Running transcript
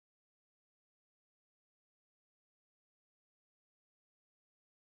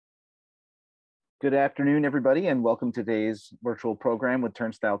Good afternoon, everybody, and welcome to today's virtual program with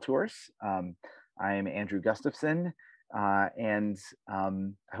Turnstile Tours. I am Andrew Gustafson, and I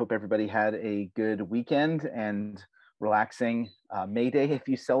hope everybody had a good weekend and relaxing May Day if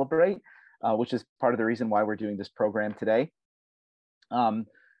you celebrate, which is part of the reason why we're doing this program today. To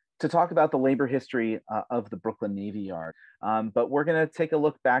talk about the labor history of the Brooklyn Navy Yard. But we're going to take a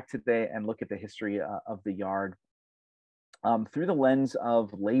look back today and look at the history of the yard through the lens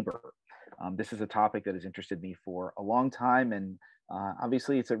of labor. This is a topic that has interested me for a long time, and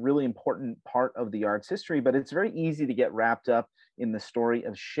obviously it's a really important part of the yard's history, but it's very easy to get wrapped up in the story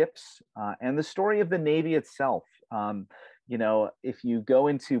of ships and the story of the Navy itself. If you go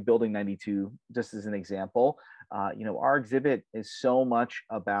into Building 92, just as an example, our exhibit is so much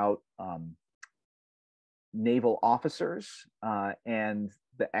about naval officers and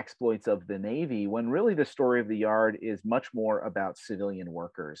the exploits of the Navy, when really the story of the yard is much more about civilian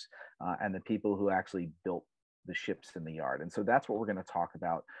workers and the people who actually built the ships in the yard. And so that's what we're going to talk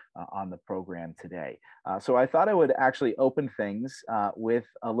about on the program today. So I thought I would actually open things with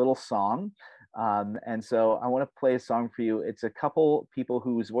a little song. And so I want to play a song for you. It's a couple people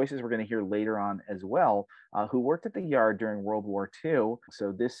whose voices we're going to hear later on as well, who worked at the yard during World War II.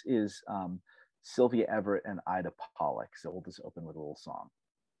 So this is Sylvia Everett and Ida Pollock. So we'll just open with a little song.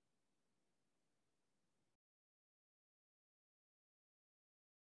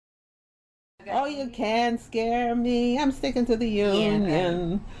 Oh, you can't scare me. I'm sticking to the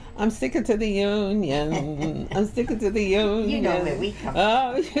union. I'm sticking to the union. I'm sticking to the union. You know where we come from.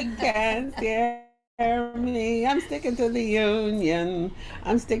 Oh, you can't scare me. I'm sticking to the union.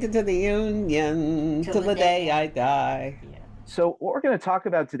 I'm sticking to the union till the day I die. Yeah. So what we're going to talk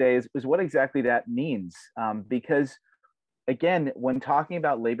about today is what exactly that means, because again, when talking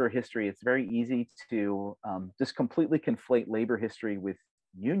about labor history, it's very easy to just completely conflate labor history with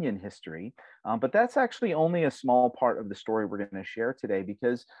union history, but that's actually only a small part of the story we're going to share today,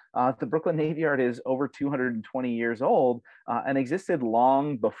 because the Brooklyn Navy Yard is over 220 years old and existed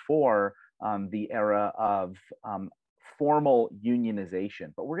long before the era of formal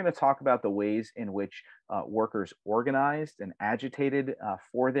unionization. But we're going to talk about the ways in which workers organized and agitated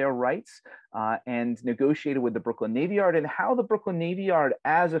for their rights and negotiated with the Brooklyn Navy Yard, and how the Brooklyn Navy Yard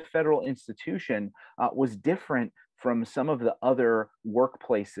as a federal institution was different from some of the other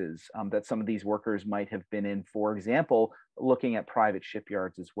workplaces that some of these workers might have been in. For example, looking at private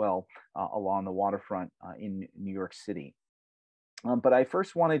shipyards as well along the waterfront in New York City. But I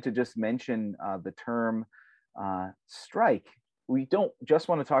first wanted to just mention the term strike. We don't just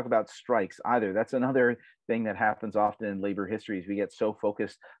want to talk about strikes either. That's another thing that happens often in labor history, is we get so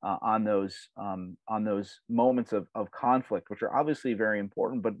focused on those moments of conflict, which are obviously very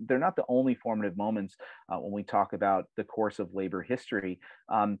important, but they're not the only formative moments when we talk about the course of labor history.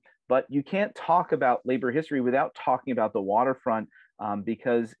 But you can't talk about labor history without talking about the waterfront,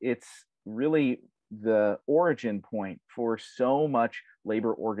 because it's really the origin point for so much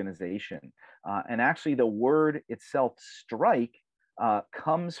labor organization. And actually the word itself, strike,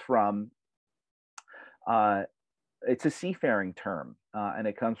 comes from, it's a seafaring term, and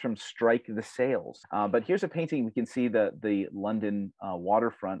it comes from strike the sails. But here's a painting. We can see the London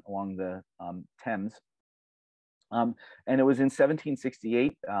waterfront along the Thames. And it was in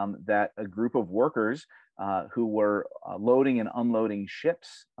 1768 that a group of workers who were loading and unloading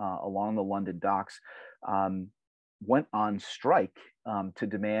ships along the London docks went on strike to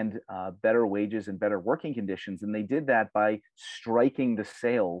demand better wages and better working conditions. And they did that by striking the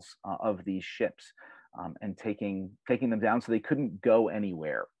sails of these ships and taking them down so they couldn't go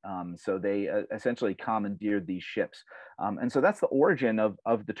anywhere. So they essentially commandeered these ships. And so that's the origin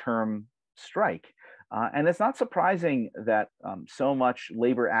of the term strike. And it's not surprising that so much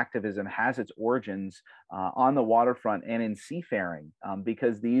labor activism has its origins on the waterfront and in seafaring,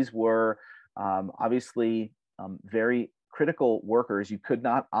 because these were obviously very critical workers. You could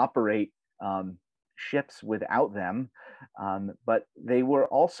not operate ships without them, but they were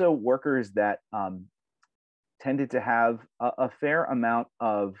also workers that tended to have a fair amount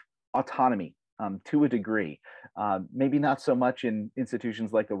of autonomy to a degree. Maybe not so much in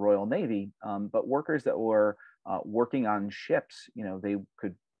institutions like the Royal Navy, but workers that were working on ships, they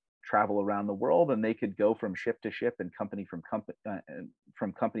could travel around the world, and they could go from ship to ship and company to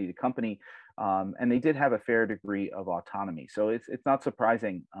company, and they did have a fair degree of autonomy. So it's not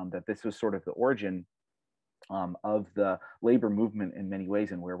surprising that this was sort of the origin of the labor movement in many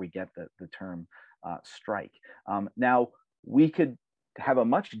ways, and where we get the term strike. Now, we could have a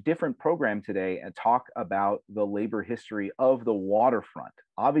much different program today and talk about the labor history of the waterfront.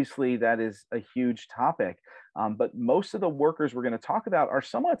 Obviously, that is a huge topic, but most of the workers we're going to talk about are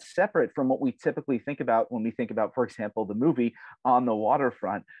somewhat separate from what we typically think about when we think about, for example, the movie On the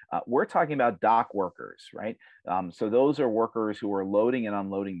Waterfront. We're talking about dock workers, right? So those are workers who are loading and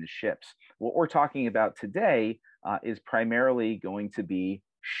unloading the ships. What we're talking about today is primarily going to be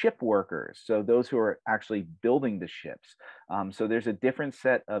ship workers, so those who are actually building the ships. So there's a different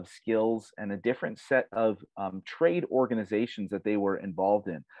set of skills and a different set of trade organizations that they were involved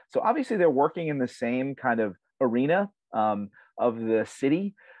in. So obviously they're working in the same kind of arena of the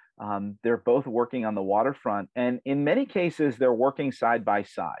city. They're both working on the waterfront, and in many cases they're working side by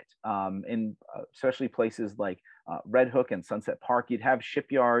side. In especially places like Red Hook and Sunset Park, you'd have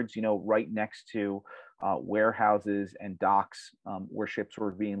shipyards, right next to warehouses and docks where ships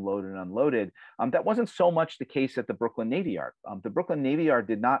were being loaded and unloaded. That wasn't so much the case at the Brooklyn Navy Yard. The Brooklyn Navy Yard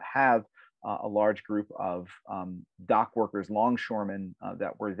did not have a large group of dock workers, longshoremen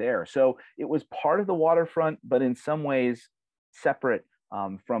that were there. So it was part of the waterfront, but in some ways separate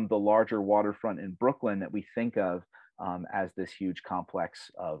from the larger waterfront in Brooklyn that we think of as this huge complex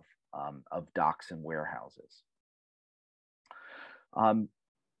of docks and warehouses.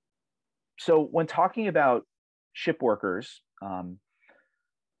 So when talking about ship workers,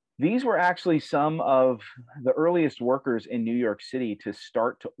 these were actually some of the earliest workers in New York City to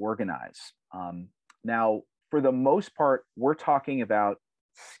start to organize. Now, for the most part, we're talking about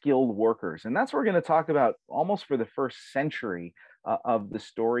skilled workers, and that's what we're going to talk about almost for the first century of the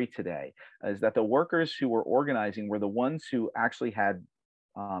story today, is that the workers who were organizing were the ones who actually had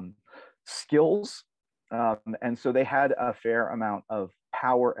skills. And so they had a fair amount of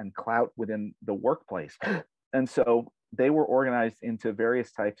power and clout within the workplace. And so they were organized into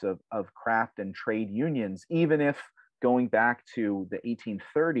various types of craft and trade unions, even if going back to the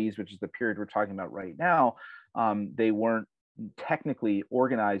 1830s, which is the period we're talking about right now, they weren't technically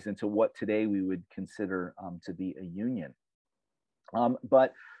organized into what today we would consider to be a union.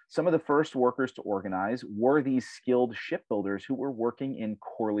 But some of the first workers to organize were these skilled shipbuilders who were working in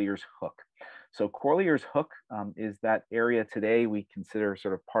Corlear's Hook. So Corlear's Hook is that area today we consider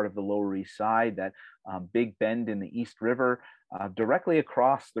sort of part of the Lower East Side, that big bend in the East River, directly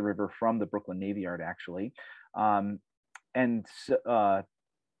across the river from the Brooklyn Navy Yard, actually. And so,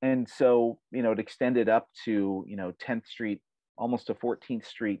 it extended up to, 10th Street, almost to 14th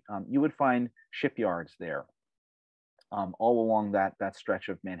Street. You would find shipyards there. All along that stretch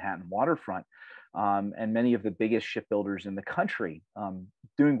of Manhattan waterfront, and many of the biggest shipbuilders in the country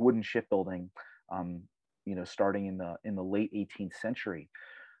doing wooden shipbuilding, starting in the late 18th century.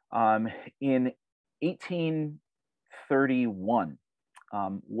 In 1831,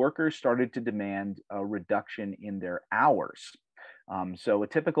 workers started to demand a reduction in their hours. So a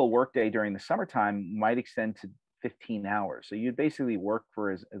typical workday during the summertime might extend to 15 hours. So you'd basically work for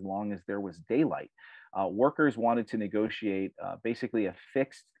as long as there was daylight. Workers wanted to negotiate basically a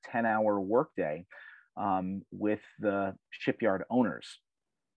fixed 10-hour workday with the shipyard owners,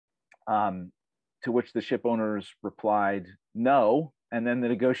 to which the ship owners replied no. And then the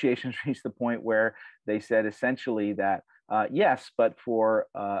negotiations reached the point where they said essentially that yes, but for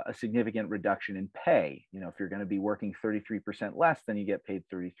a significant reduction in pay. If you're going to be working 33% less, then you get paid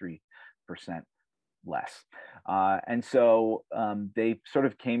 33% less. And so they sort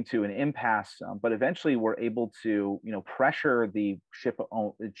of came to an impasse, but eventually were able to, pressure the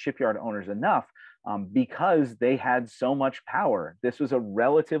shipyard owners enough because they had so much power. This was a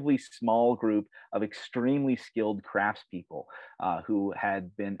relatively small group of extremely skilled craftspeople who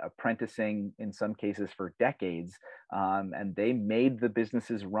had been apprenticing in some cases for decades, and they made the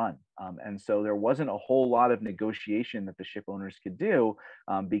businesses run. And so there wasn't a whole lot of negotiation that the ship owners could do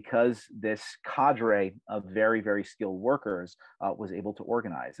because this cadre of very, very skilled workers was able to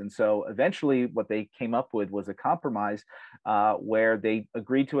organize. And so eventually what they came up with was a compromise where they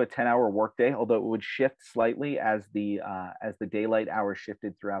agreed to a 10-hour workday, although it would shift slightly as the daylight hours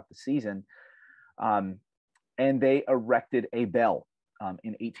shifted throughout the season. And they erected a bell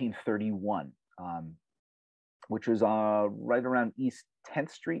in 1831, which was right around East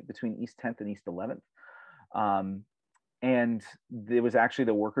 10th Street, between East 10th and East 11th. And it was actually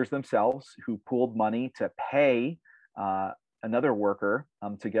the workers themselves who pooled money to pay another worker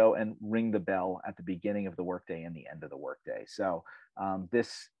to go and ring the bell at the beginning of the workday and the end of the workday. So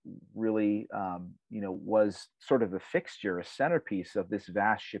this really, was sort of a fixture, a centerpiece of this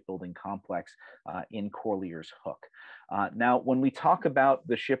vast shipbuilding complex in Corlear's Hook. Now, when we talk about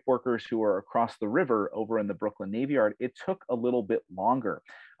the ship workers who are across the river over in the Brooklyn Navy Yard, it took a little bit longer.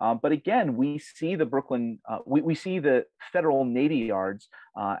 But again, we see the we see the Federal Navy Yards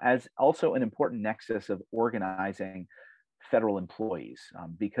as also an important nexus of organizing federal employees,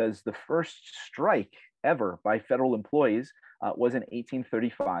 because the first strike ever by federal employees was in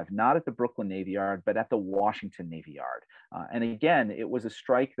 1835, not at the Brooklyn Navy Yard, but at the Washington Navy Yard. And again, it was a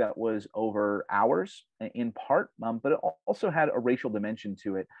strike that was over hours in part, but it also had a racial dimension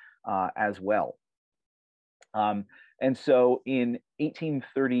to it as well. And so in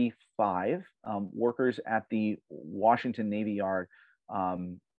 1835, workers at the Washington Navy Yard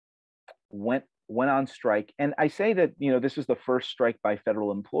went on strike. And I say that, this was the first strike by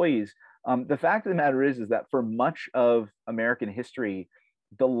federal employees. The fact of the matter is that for much of American history,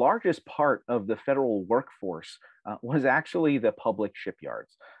 the largest part of the federal workforce was actually the public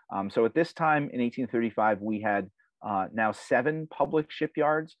shipyards. So at this time in 1835, we had now 7 public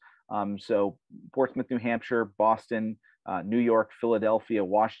shipyards. So Portsmouth, New Hampshire, Boston, New York, Philadelphia,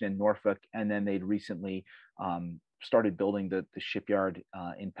 Washington, Norfolk, and then they'd recently started building the shipyard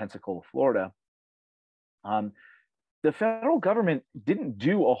in Pensacola, Florida. The federal government didn't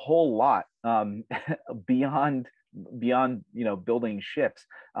do a whole lot beyond building ships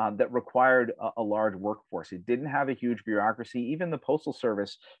that required a large workforce. It didn't have a huge bureaucracy. Even the postal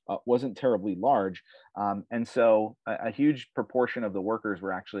service wasn't terribly large, and so a huge proportion of the workers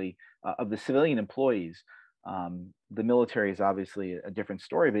were actually of the civilian employees. The military is obviously a different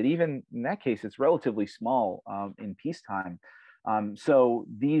story, but even in that case, it's relatively small in peacetime. So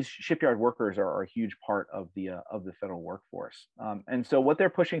these shipyard workers are a huge part of the federal workforce. And so what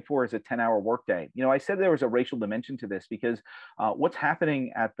they're pushing for is a 10-hour workday. I said there was a racial dimension to this because what's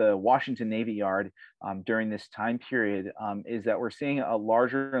happening at the Washington Navy Yard during this time period is that we're seeing a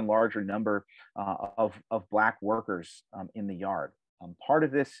larger and larger number of Black workers in the yard. Part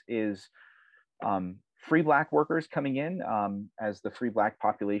of this is free Black workers coming in as the free Black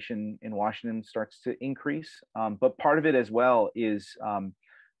population in Washington starts to increase. But part of it as well is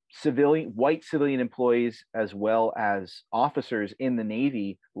white civilian employees as well as officers in the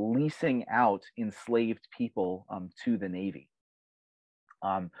Navy leasing out enslaved people to the Navy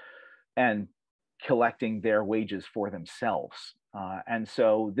and collecting their wages for themselves. And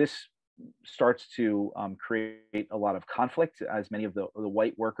so this starts to create a lot of conflict, as many of the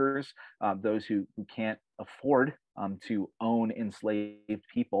white workers, those who can't afford to own enslaved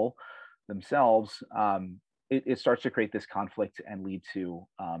people themselves, it starts to create this conflict and lead to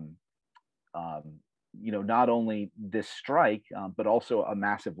not only this strike, but also a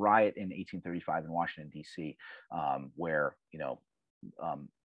massive riot in 1835 in Washington, D.C., where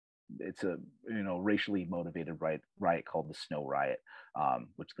it's a racially motivated riot called the Snow Riot,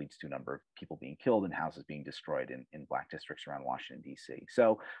 which leads to a number of people being killed and houses being destroyed in Black districts around Washington, D.C.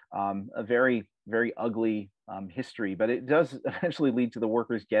 So a very, very ugly history, but it does eventually lead to the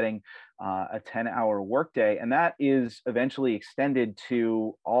workers getting a 10-hour workday, and that is eventually extended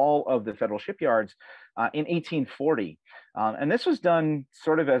to all of the federal shipyards in 1840. And this was done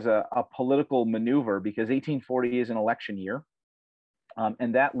sort of as a political maneuver because 1840 is an election year.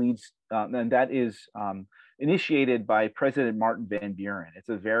 And that is initiated by President Martin Van Buren. It's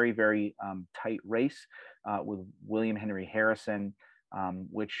a very, very tight race with William Henry Harrison,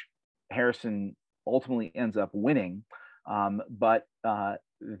 which Harrison ultimately ends up winning. But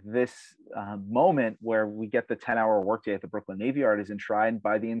this moment where we get the 10-hour workday at the Brooklyn Navy Yard is enshrined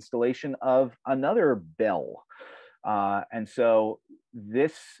by the installation of another bell. And so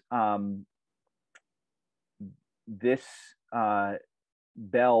this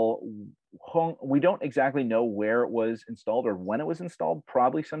bell hung, we don't exactly know where it was installed or when it was installed,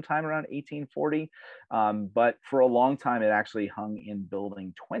 probably sometime around 1840, but for a long time it actually hung in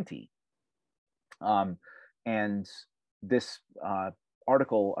building 20. And this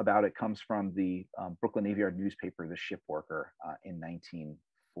article about it comes from the Brooklyn Navy Yard newspaper, The Shipworker, in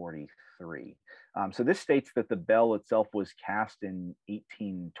 1943. So this states that the bell itself was cast in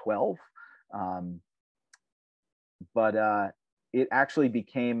 1812, but it actually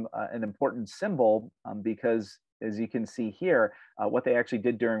became an important symbol because, as you can see here, what they actually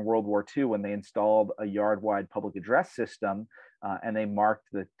did during World War II when they installed a yard-wide public address system and they marked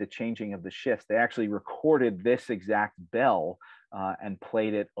the changing of the shifts, they actually recorded this exact bell and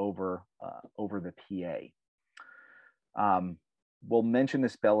played it over the PA. We'll mention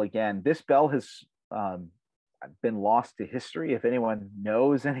this bell again. This bell has been lost to history. If anyone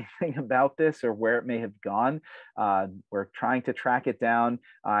knows anything about this or where it may have gone, we're trying to track it down,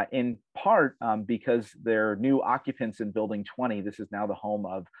 in part because their new occupants in Building 20, this is now the home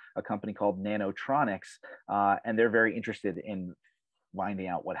of a company called Nanotronics, and they're very interested in finding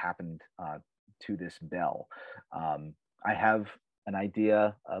out what happened to this bell. I have an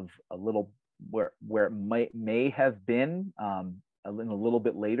idea of a little where it may have been in a little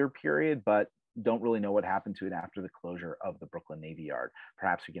bit later period, but don't really know what happened to it after the closure of the Brooklyn Navy Yard.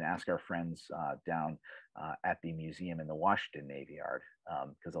 Perhaps we can ask our friends down at the museum in the Washington Navy Yard,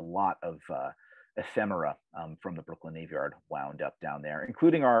 because a lot of ephemera from the Brooklyn Navy Yard wound up down there,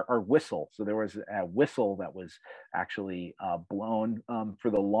 including our whistle. So there was a whistle that was actually blown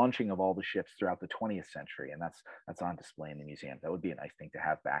for the launching of all the ships throughout the 20th century, and that's on display in the museum. That would be a nice thing to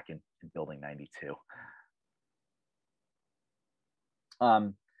have back in Building 92.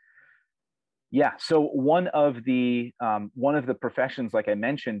 Yeah, so one of the professions, like I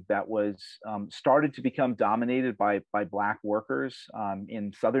mentioned, that was started to become dominated by Black workers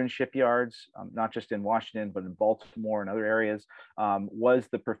in southern shipyards, not just in Washington, but in Baltimore and other areas, was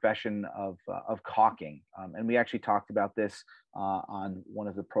the profession of caulking. And we actually talked about this on one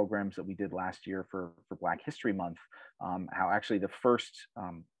of the programs that we did last year for Black History Month, how actually the first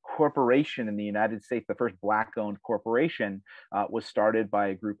corporation in the United States, the first Black-owned corporation, was started by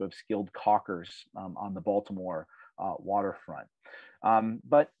a group of skilled caulkers on the Baltimore waterfront.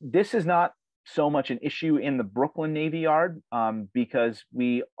 But this is not so much an issue in the Brooklyn Navy Yard, because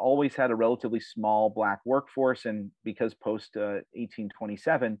we always had a relatively small Black workforce, and because post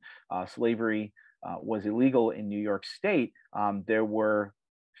 1827 slavery was illegal in New York State, there were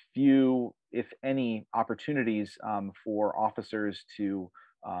few, if any, opportunities for officers to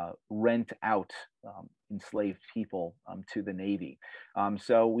rent out enslaved people to the Navy.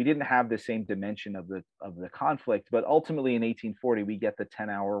 So we didn't have the same dimension of the conflict, but ultimately in 1840 we get the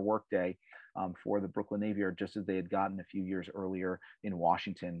 10-hour workday for the Brooklyn Navy Yard, just as they had gotten a few years earlier in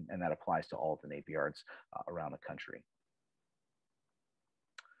Washington, and that applies to all of the Navy Yards around the country.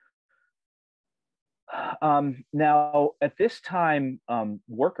 Now, at this time,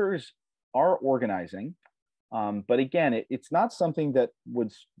 workers are organizing. But again, it's not something that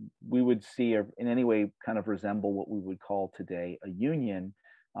we would see or in any way kind of resemble what we would call today a union.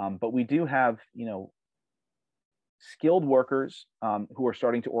 But we do have, skilled workers who are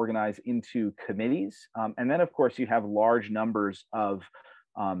starting to organize into committees. And then, of course, you have large numbers of,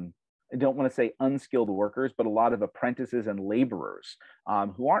 I don't want to say unskilled workers, but a lot of apprentices and laborers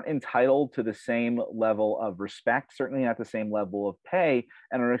who aren't entitled to the same level of respect, certainly not the same level of pay,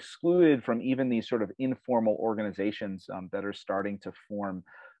 and are excluded from even these sort of informal organizations that are starting to form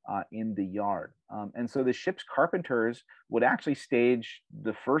in the yard. And so the ship's carpenters would actually stage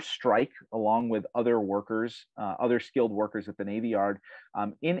the first strike along with other workers, other skilled workers at the Navy Yard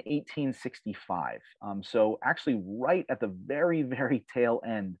in 1865. So actually right at the very, very tail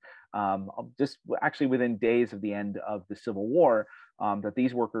end, just actually within days of the end of the Civil War, that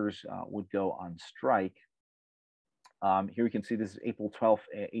these workers would go on strike. Here we can see this is April 12th,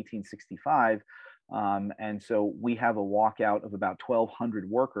 1865. And so we have a walkout of about 1,200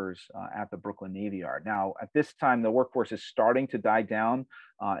 workers at the Brooklyn Navy Yard. Now, at this time, the workforce is starting to die down.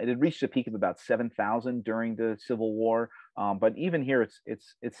 It had reached a peak of about 7,000 during the Civil War, but even here,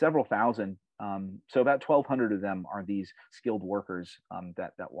 it's several thousand. So about 1,200 of them are these skilled workers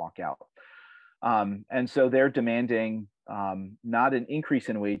that walk out. And so they're demanding not an increase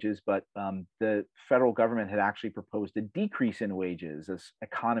in wages, but the federal government had actually proposed a decrease in wages as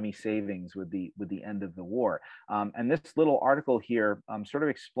economy savings with the end of the war. And this little article here sort of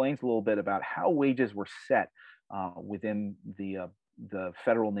explains a little bit about how wages were set within the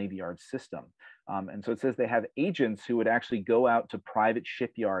Federal Navy Yard system. And so it says they have agents who would actually go out to private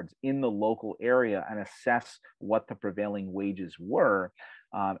shipyards in the local area and assess what the prevailing wages were,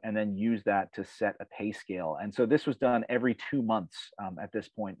 and then use that to set a pay scale. And so this was done every 2 months at this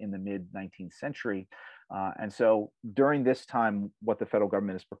point in the mid-19th century. And so during this time, what the federal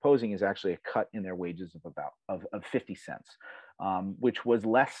government is proposing is actually a cut in their wages of about 50 cents, which was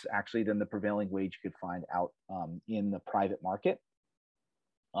less actually than the prevailing wage you could find out in the private market.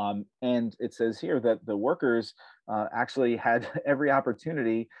 And it says here that the workers actually had every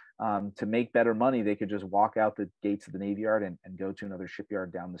opportunity to make better money. They could just walk out the gates of the Navy Yard and go to another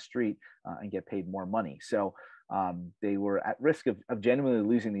shipyard down the street and get paid more money. So they were at risk of genuinely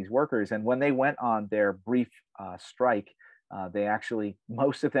losing these workers. And when they went on their brief strike, they actually,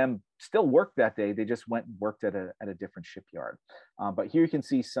 most of them still worked that day. They just went and worked at a different shipyard. But here you can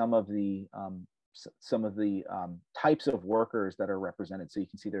see some of the types of workers that are represented. So you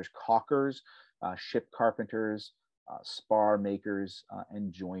can see there's caulkers, ship carpenters, spar makers,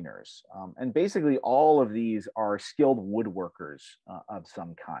 and joiners. And basically all of these are skilled woodworkers of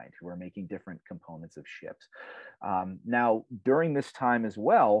some kind who are making different components of ships. Now, during this time as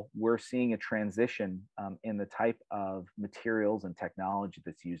well, we're seeing a transition in the type of materials and technology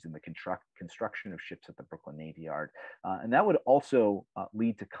that's used in the construction of ships at the Brooklyn Navy Yard. And that would also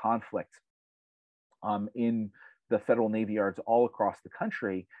lead to conflict in the federal Navy yards all across the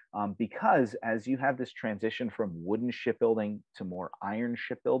country, because as you have this transition from wooden shipbuilding to more iron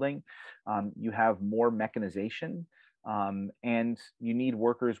shipbuilding, you have more mechanization, and you need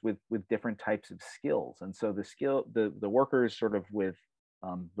workers with different types of skills. And so the workers sort of with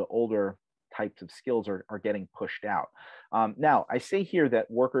the older types of skills are getting pushed out. Now, I say here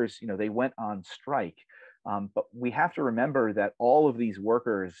that workers, they went on strike, but we have to remember that all of these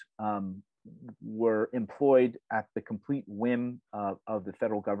workers were employed at the complete whim of the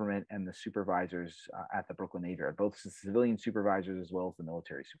federal government and the supervisors at the Brooklyn Navy Yard, both the civilian supervisors as well as the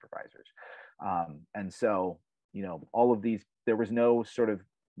military supervisors. And so, all of these, there was no sort of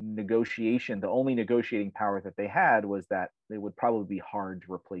negotiation. The only negotiating power that they had was that it would probably be hard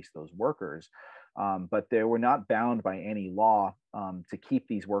to replace those workers. But they were not bound by any law to keep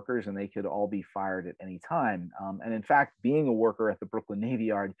these workers, and they could all be fired at any time. And in fact, being a worker at the Brooklyn Navy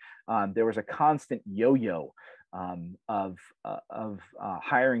Yard, there was a constant yo-yo of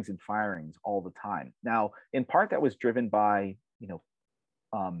hirings and firings all the time. Now, in part, that was driven by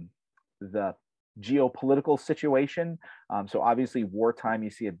the geopolitical situation. So obviously, wartime, you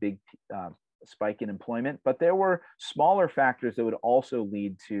see a big spike in employment, but there were smaller factors that would also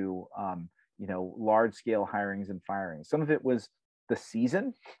lead to large scale hirings and firings. Some of it was the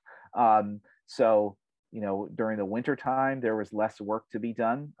season. So, during the winter time, there was less work to be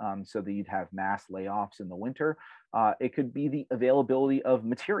done, so that you'd have mass layoffs in the winter. It could be the availability of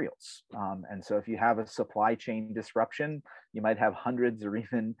materials. And so if you have a supply chain disruption, you might have hundreds or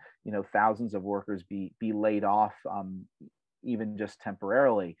even, thousands of workers be laid off, even just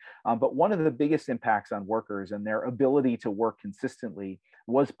temporarily. But one of the biggest impacts on workers and their ability to work consistently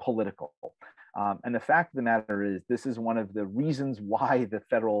was political. And the fact of the matter is, this is one of the reasons why the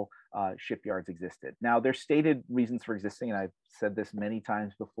federal shipyards existed. Now, their stated reasons for existing, and I've said this many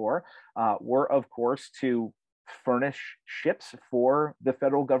times before, were, of course, to furnish ships for the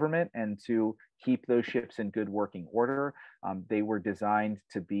federal government and to keep those ships in good working order. They were designed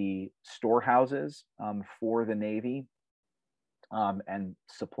to be storehouses for the Navy and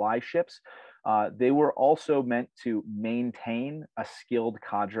supply ships. They were also meant to maintain a skilled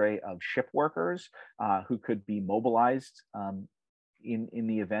cadre of ship workers who could be mobilized in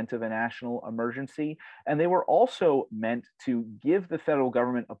the event of a national emergency. And they were also meant to give the federal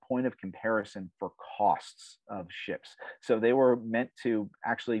government a point of comparison for costs of ships. So they were meant to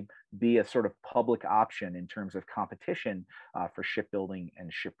actually be a sort of public option in terms of competition for shipbuilding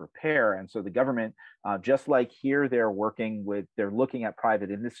and ship repair. And so the government, just like here, they're looking at private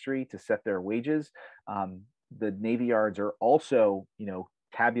industry to set their wages. The Navy yards are also,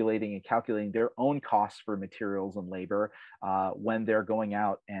 tabulating and calculating their own costs for materials and labor when they're going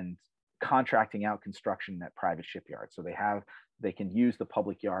out and contracting out construction at private shipyards. So they can use the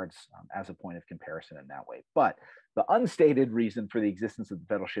public yards as a point of comparison in that way. But the unstated reason for the existence of the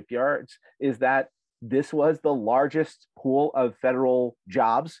federal shipyards is that this was the largest pool of federal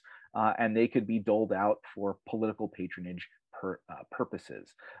jobs, and they could be doled out for political patronage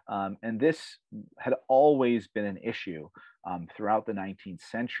purposes. And this had always been an issue throughout the 19th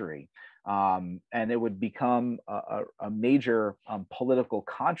century. And it would become a major political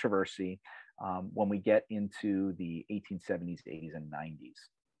controversy when we get into the 1870s, 80s, and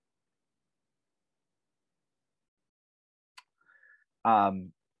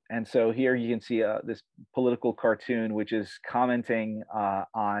 90s. And so here you can see this political cartoon, which is commenting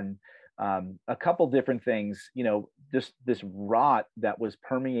on a couple different things, just this rot that was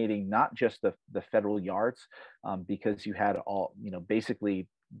permeating not just the federal yards, because you had all, basically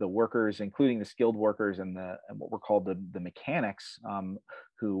the workers, including the skilled workers and what were called the mechanics,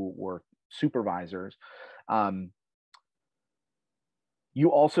 who were supervisors. You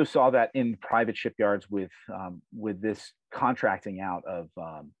also saw that in private shipyards with this contracting out of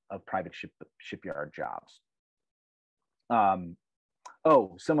private shipyard jobs.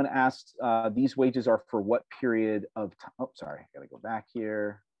 Oh, someone asked, these wages are for what period of time? Oh, sorry, I gotta go back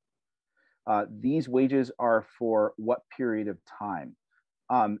here. These wages are for what period of time?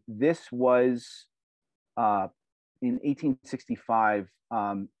 This was in 1865.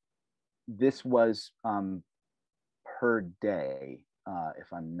 This was per day,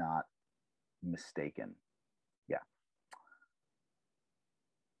 if I'm not mistaken. Yeah.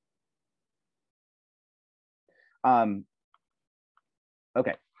 Um,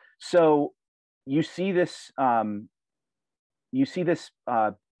 okay, so you see this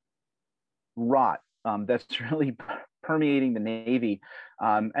rot that's really permeating the Navy,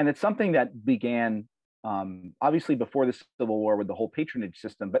 and it's something that began obviously before the Civil War with the whole patronage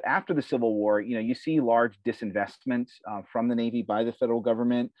system, but after the Civil War, you see large disinvestment from the Navy by the federal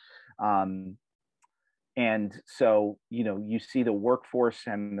government. Um, and so you see the workforce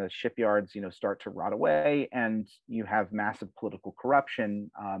and the shipyards start to rot away, and you have massive political corruption,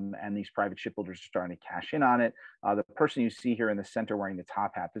 and these private shipbuilders are starting to cash in on it. The person you see here in the center wearing the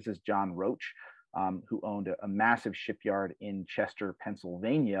top hat, this is John Roach, who owned a massive shipyard in Chester,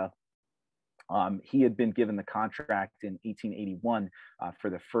 Pennsylvania. He had been given the contract in 1881 for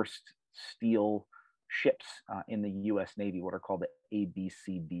the first steel ships in the US Navy, what are called the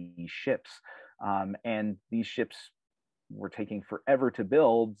ABCD ships. And these ships were taking forever to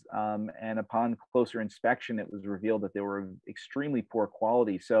build. And upon closer inspection, it was revealed that they were of extremely poor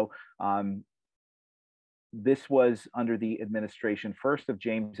quality. So this was under the administration first of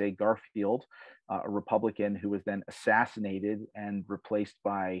James A. Garfield, a Republican who was then assassinated and replaced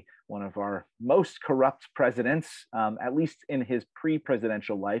by one of our most corrupt presidents, at least in his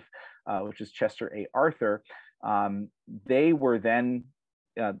pre-presidential life, which is Chester A. Arthur. They were then,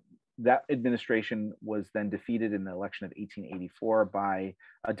 that administration was then defeated in the election of 1884 by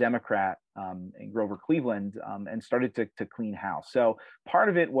a Democrat in Grover Cleveland, and started to clean house. So part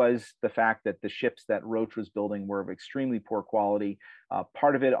of it was the fact that the ships that Roach was building were of extremely poor quality.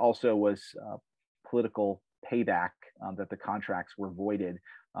 Part of it also was political payback, that the contracts were voided,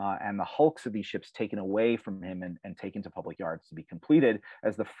 and the hulks of these ships taken away from him and taken to public yards to be completed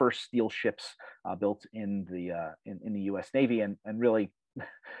as the first steel ships built in the U.S. Navy. And really,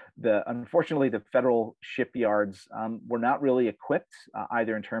 unfortunately, the federal shipyards were not really equipped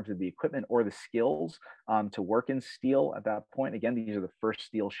either in terms of the equipment or the skills to work in steel at that point. Again, these are the first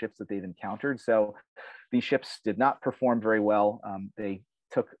steel ships that they've encountered. So these ships did not perform very well. They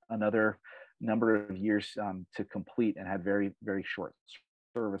took another number of years to complete and had very, very short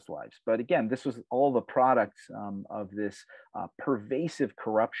service lives. But again, this was all the product of this pervasive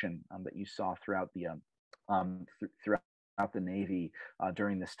corruption that you saw throughout throughout the Navy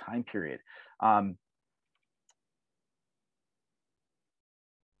during this time period.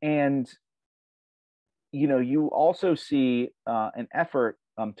 And you also see an effort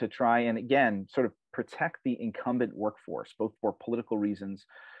to try and, again, sort of protect the incumbent workforce, both for political reasons,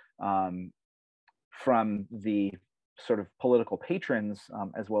 from the sort of political patrons,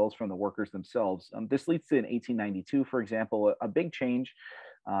 as well as from the workers themselves. This leads to, in 1892, for example, a big change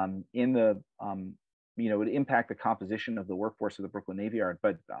in the it would impact the composition of the workforce of the Brooklyn Navy Yard,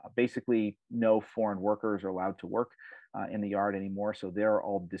 but basically no foreign workers are allowed to work in the yard anymore. So they're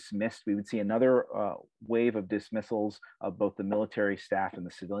all dismissed. We would see another wave of dismissals of both the military staff and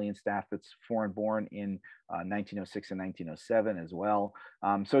the civilian staff that's foreign born in 1906 and 1907 as well.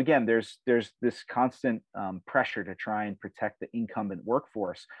 So again, there's this constant pressure to try and protect the incumbent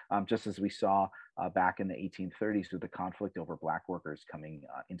workforce, just as we saw back in the 1830s with the conflict over Black workers coming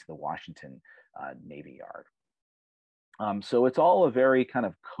into the Washington Navy Yard. So it's all a very kind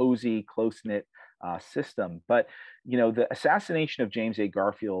of cozy, close-knit system. But the assassination of James A.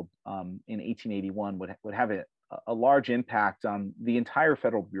 Garfield in 1881 would have a large impact on the entire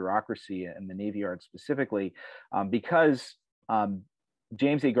federal bureaucracy and the Navy Yard specifically, because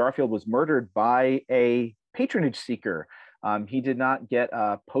James A. Garfield was murdered by a patronage seeker. He did not get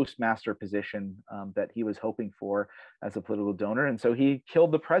a postmaster position that he was hoping for as a political donor, and so he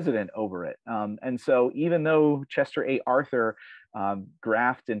killed the president over it. And so even though Chester A. Arthur,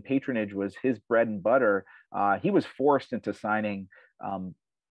 graft and patronage was his bread and butter, he was forced into signing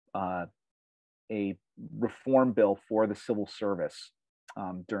a reform bill for the civil service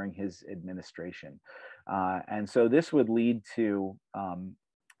during his administration. And so this would lead to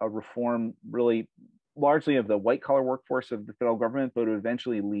a reform, really largely of the white collar workforce of the federal government, but would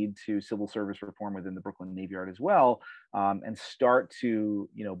eventually lead to civil service reform within the Brooklyn Navy Yard as well, and start to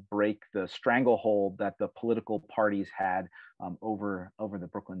break the stranglehold that the political parties had over the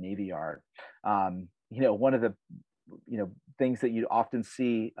Brooklyn Navy Yard. One of the things that you often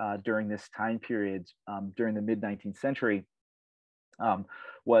see during this time period, during the mid 19th century,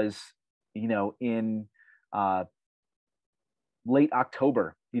 was in late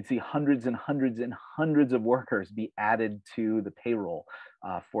October, you'd see hundreds and hundreds and hundreds of workers be added to the payroll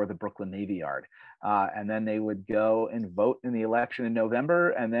for the Brooklyn Navy Yard. And then they would go and vote in the election in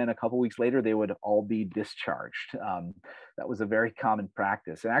November. And then a couple weeks later, they would all be discharged. That was a very common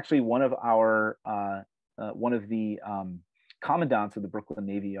practice. And actually, one of the commandants of the Brooklyn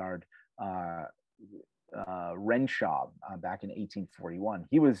Navy Yard Renshaw back in 1841.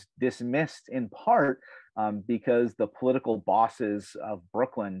 He was dismissed in part because the political bosses of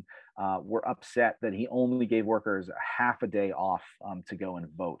Brooklyn were upset that he only gave workers half a day off to go and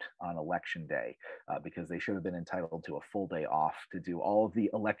vote on election day, because they should have been entitled to a full day off to do all of the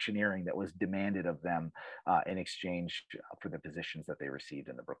electioneering that was demanded of them in exchange for the positions that they received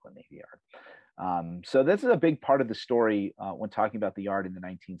in the Brooklyn Navy Yard. So this is a big part of the story when talking about the yard in the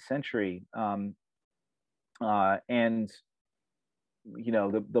 19th century. And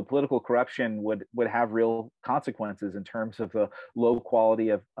the political corruption would have real consequences in terms of the low quality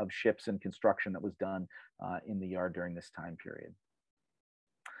of ships and construction that was done in the yard during this time period.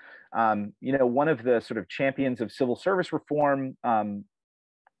 One of the sort of champions of civil service reform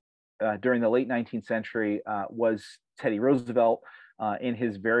during the late 19th century was Teddy Roosevelt. In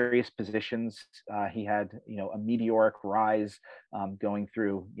his various positions, he had, a meteoric rise, going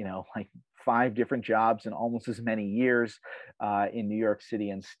through, like 5 different jobs in almost as many years in New York City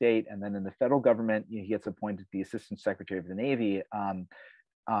and state. And then in the federal government, he gets appointed the Assistant Secretary of the Navy.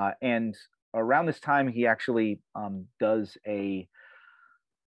 And around this time, he actually does a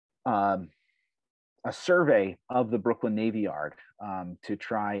survey of the Brooklyn Navy Yard to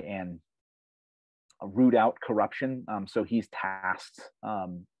try and root out corruption. So he's tasked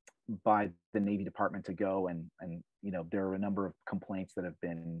by the Navy Department to go and there are a number of complaints that have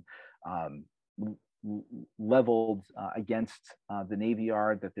been leveled against the Navy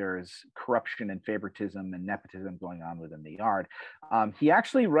Yard, that there is corruption and favoritism and nepotism going on within the yard. He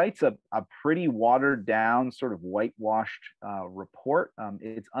actually writes a pretty watered down, sort of whitewashed report.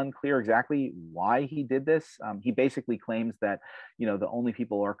 It's unclear exactly why he did this. He basically claims that, the only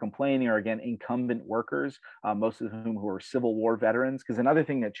people who are complaining are, again, incumbent workers, most of whom who are Civil War veterans. Because another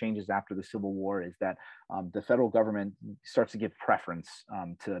thing that changes after the Civil War is that the federal government starts to give preference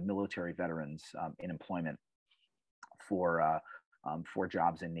to military veterans in employment for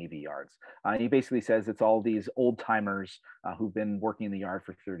jobs in Navy yards. He basically says it's all these old timers who've been working in the yard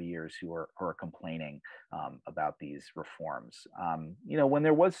for 30 years who are complaining about these reforms. When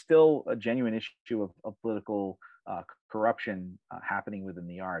there was still a genuine issue of political corruption happening within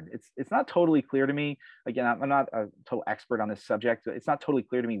the yard, it's not totally clear to me. Again, I'm not a total expert on this subject. It's not totally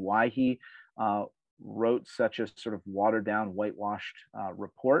clear to me why he wrote such a sort of watered down, whitewashed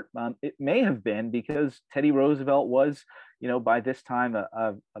report. It may have been because Teddy Roosevelt was, by this time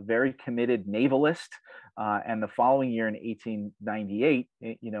a very committed navalist, and the following year in 1898,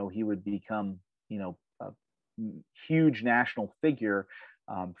 he would become, a huge national figure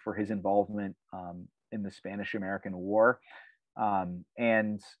for his involvement in the Spanish-American War,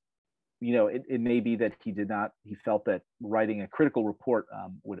 and it may be that he felt that writing a critical report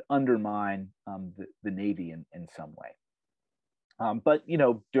would undermine the Navy in some way. But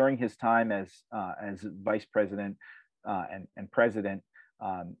during his time as vice president and president,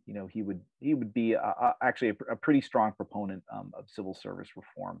 he would be actually a pretty strong proponent of civil service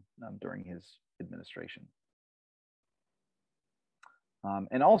reform during his administration.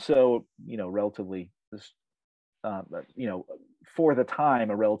 And also, relatively, for the time,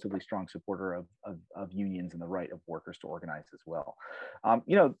 a relatively strong supporter of unions and the right of workers to organize as well.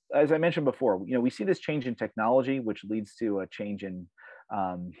 As I mentioned before, we see this change in technology, which leads to a change in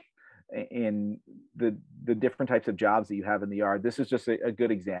the different types of jobs that you have in the yard. This is just a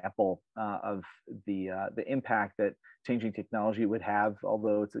good example of the impact that changing technology would have,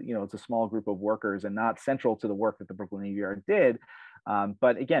 although it's a small group of workers and not central to the work that the Brooklyn Navy Yard did.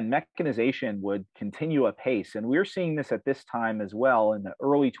 But again, mechanization would continue apace. And we're seeing this at this time as well in the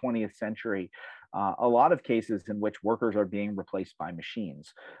early 20th century. A lot of cases in which workers are being replaced by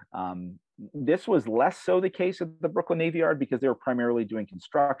machines. This was less so the case at the Brooklyn Navy Yard because they were primarily doing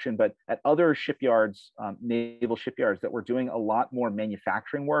construction, but at other shipyards, naval shipyards that were doing a lot more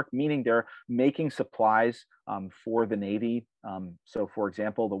manufacturing work, meaning they're making supplies for the Navy. So for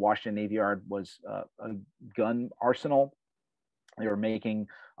example, the Washington Navy Yard was a gun arsenal. They were making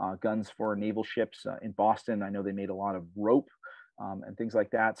guns for naval ships in Boston. I know they made a lot of rope and things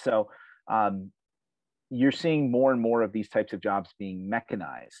like that. So you're seeing more and more of these types of jobs being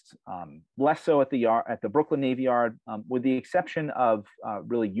mechanized. Less so at the Brooklyn Navy Yard, with the exception of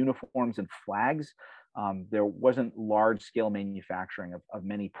really uniforms and flags. There wasn't large-scale manufacturing of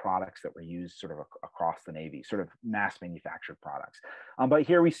many products that were used sort of across the Navy, sort of mass manufactured products. But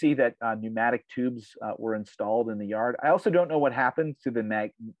here we see that pneumatic tubes were installed in the yard. I also don't know what happened to the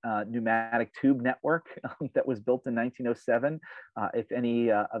pneumatic tube network that was built in 1907, if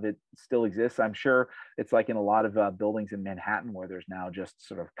any of it still exists. I'm sure it's like in a lot of buildings in Manhattan where there's now just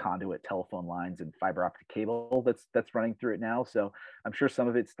sort of conduit telephone lines and fiber optic cable that's running through it now. So I'm sure some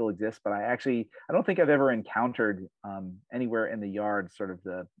of it still exists, but I don't think I've ever encountered anywhere in the yard sort of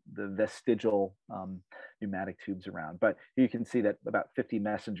the vestigial pneumatic tubes around. But you can see that about 50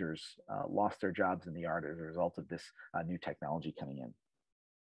 messengers lost their jobs in the yard as a result of this new technology coming in.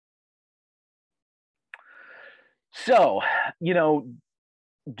 So,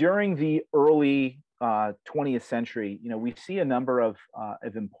 during the early 20th century, we see a number of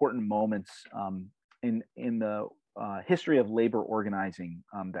important moments in the history of labor organizing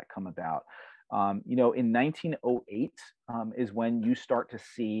that come about. In 1908 is when you start to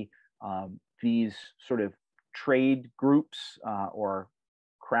see these sort of trade groups or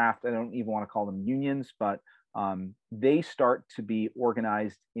craft, I don't even want to call them unions, but they start to be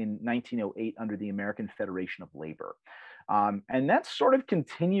organized in 1908 under the American Federation of Labor. And that sort of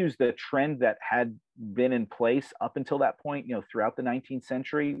continues the trend that had been in place up until that point, throughout the 19th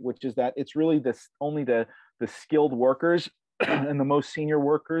century, which is that it's really only the skilled workers and the most senior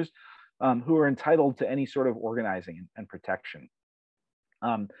workers who are entitled to any sort of organizing and protection.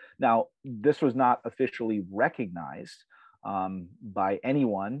 Now, this was not officially recognized by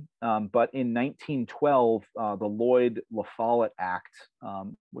anyone, but in 1912, the Lloyd-La Follette Act,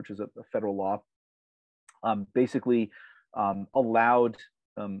 which is a federal law, basically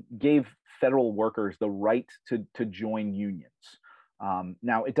gave federal workers the right to join unions.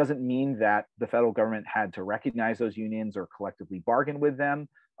 Now, it doesn't mean that the federal government had to recognize those unions or collectively bargain with them,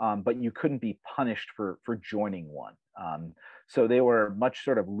 but you couldn't be punished for joining one. So they were much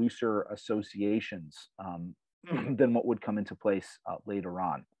sort of looser associations than what would come into place later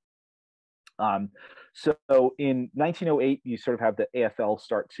on. So in 1908, you sort of have the AFL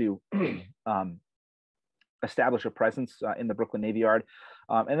start to establish a presence in the Brooklyn Navy Yard.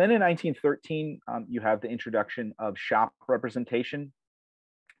 And then in 1913, you have the introduction of shop representation.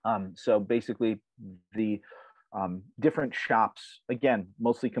 So basically the different shops, again,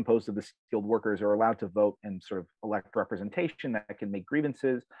 mostly composed of the skilled workers, are allowed to vote and sort of elect representation that can make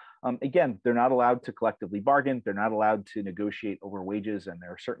grievances. Again, they're not allowed to collectively bargain. They're not allowed to negotiate over wages, and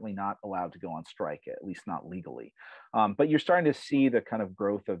they're certainly not allowed to go on strike, at least not legally. But you're starting to see the kind of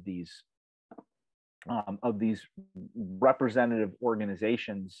growth of these representative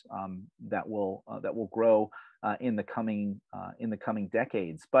organizations that will grow in the coming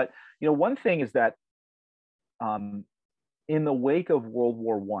decades. But one thing is that in the wake of World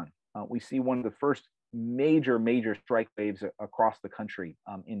War I, we see one of the first major strike waves across the country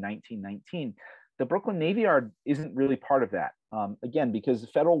in 1919. The Brooklyn Navy Yard isn't really part of that, again, because the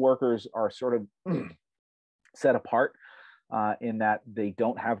federal workers are sort of set apart in that they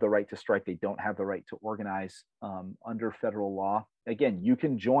don't have the right to strike, they don't have the right to organize under federal law. Again, you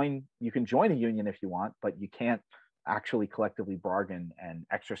can join a union if you want, but you can't actually collectively bargain and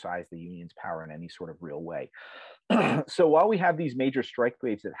exercise the union's power in any sort of real way. So while we have these major strike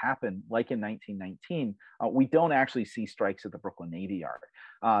waves that happen, like in 1919, we don't actually see strikes at the Brooklyn Navy Yard.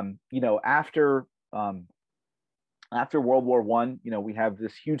 After World War I, we have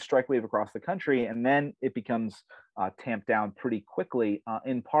this huge strike wave across the country, and then it becomes tamped down pretty quickly,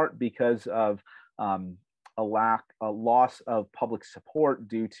 in part because of a loss of public support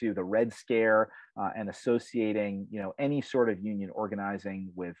due to the Red Scare and associating, any sort of union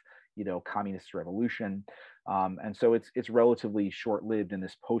organizing with, communist revolution. And so it's relatively short-lived in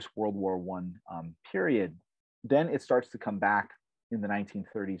this post-World War I period. Then it starts to come back in the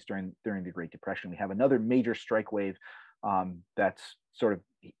 1930s during the Great Depression. We have another major strike wave that's sort of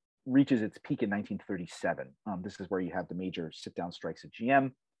reaches its peak in 1937. This is where you have the major sit-down strikes at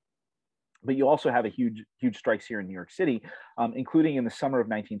GM. But you also have a huge strikes here in New York City, including in the summer of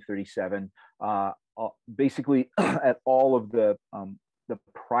 1937, basically at all of the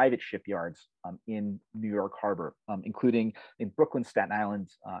private shipyards in New York Harbor, including in Brooklyn, Staten Island,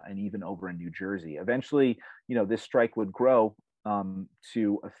 and even over in New Jersey. Eventually, this strike would grow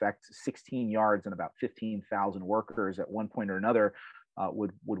to affect 16 yards and about 15,000 workers at one point or another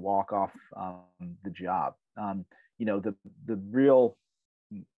would walk off the job. The real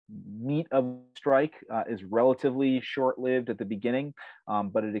meat of the strike is relatively short-lived at the beginning,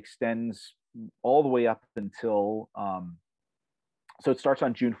 but it extends all the way up until so it starts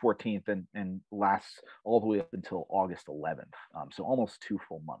on June 14th and lasts all the way up until August 11th, so almost 2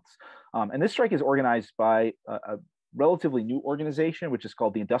 full months. And this strike is organized by a relatively new organization, which is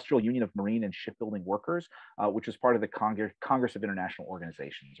called the Industrial Union of Marine and Shipbuilding Workers, which is part of the Congress of International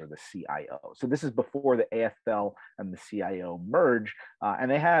Organizations, or the CIO. So this is before the AFL and the CIO merge, and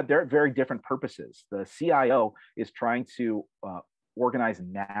they're very different purposes. The CIO is trying to organize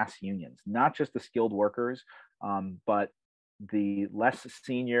mass unions, not just the skilled workers, but the less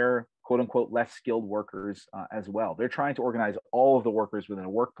senior, quote unquote less skilled workers as well. They're trying to organize all of the workers within a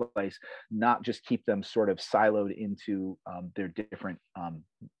workplace, not just keep them sort of siloed into their different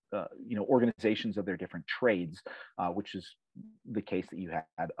organizations of their different trades, which is the case that you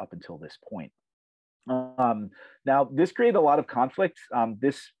had up until this point. Now, this created a lot of conflict.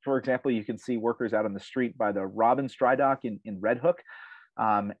 This, for example, you can see workers out on the street by the Robbins dry dock in Red Hook.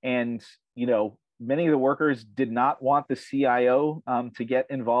 And, many of the workers did not want the CIO to get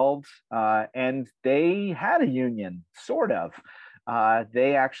involved. And they had a union, sort of.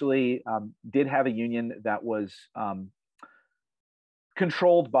 They actually did have a union that was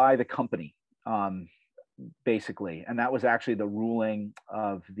controlled by the company. Basically, and that was actually the ruling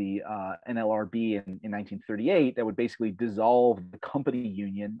of the NLRB in 1938 that would basically dissolve the company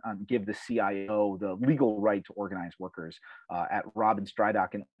union, give the CIO the legal right to organize workers at Robbins Dry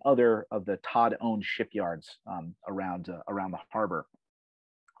Dock and other of the Todd-owned shipyards around the harbor.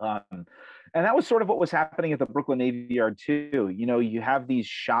 And that was sort of what was happening at the Brooklyn Navy Yard too. You have these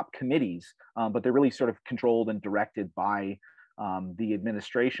shop committees, but they're really sort of controlled and directed by the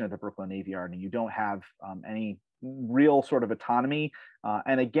administration of the Brooklyn Navy Yard, and you don't have any real sort of autonomy.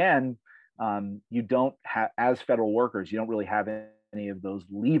 And again, you don't have, as federal workers, you don't really have any of those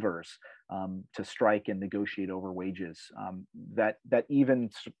levers to strike and negotiate over wages that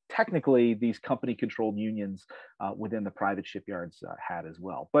even technically these company-controlled unions within the private shipyards had as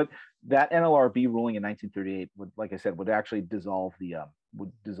well. But that NLRB ruling in 1938 would, like I said, would actually dissolve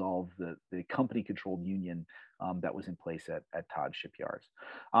the company-controlled union that was in place at Todd shipyards.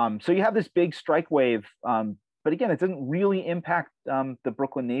 So you have this big strike wave, but again, it doesn't really impact the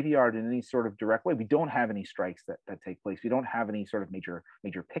Brooklyn Navy Yard in any sort of direct way. We don't have any strikes that take place. We don't have any sort of major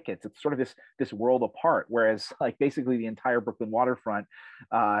pickets. It's sort of this world apart. Whereas, like, basically the entire Brooklyn waterfront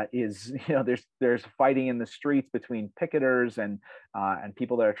is, there's fighting in the streets between picketers and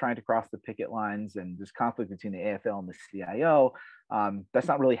people that are trying to cross the picket lines, and this conflict between the AFL and the CIO. That's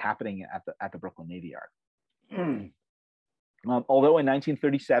not really happening at the Brooklyn Navy Yard. Although in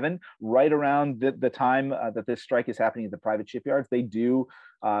 1937, right around the time that this strike is happening at the private shipyards, they do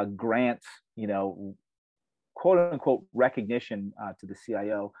grant, quote unquote recognition to the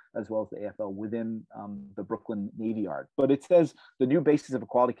CIO as well as the AFL within the Brooklyn Navy Yard. But it says the new basis of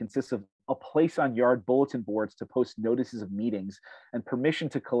equality consists of a place on yard bulletin boards to post notices of meetings and permission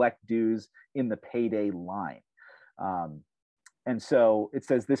to collect dues in the payday line. And so it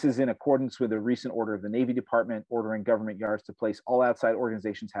says this is in accordance with a recent order of the Navy Department ordering government yards to place all outside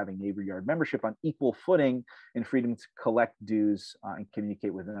organizations having Navy Yard membership on equal footing in freedom to collect dues and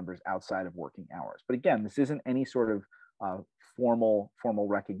communicate with the members outside of working hours. But again, this isn't any sort of formal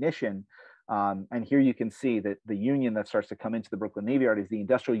recognition. And here you can see that the union that starts to come into the Brooklyn Navy Yard is the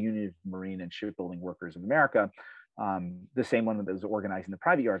Industrial Union of Marine and Shipbuilding Workers of America, the same one that was organizing the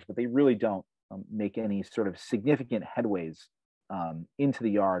private yards, but they really don't make any sort of significant headways into the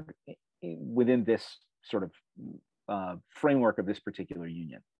yard within this sort of framework of this particular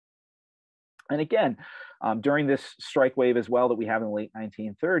union. And again, during this strike wave as well that we have in the late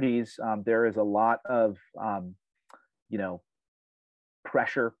 1930s, there is a lot of,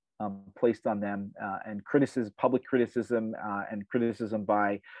 pressure placed on them and public criticism and criticism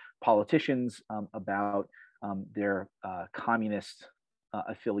by politicians about their communist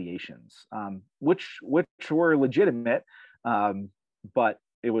affiliations, which were legitimate. But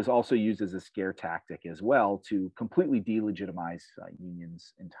it was also used as a scare tactic as well to completely delegitimize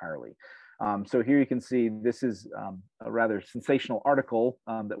unions entirely. So here you can see this is a rather sensational article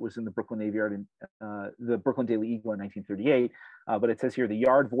that was in the Brooklyn Navy Yard in the Brooklyn Daily Eagle in 1938. But it says here the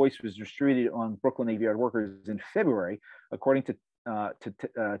Yard Voice was distributed on Brooklyn Navy Yard workers in February, according to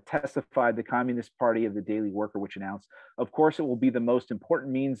testified the Communist Party of the Daily Worker, which announced, of course, it will be the most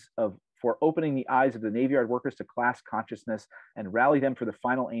important means for opening the eyes of the Navy Yard workers to class consciousness and rally them for the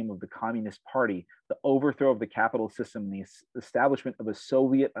final aim of the Communist Party, the overthrow of the capitalist system, and the establishment of a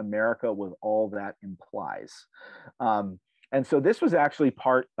Soviet America with all that implies. And so this was actually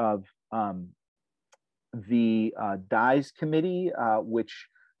part of the Dies Committee, which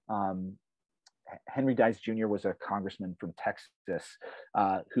Henry Dies Jr. was a congressman from Texas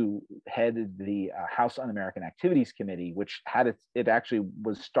who headed the House Un-American Activities Committee, which it actually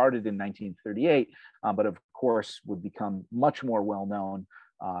was started in 1938, but of course would become much more well-known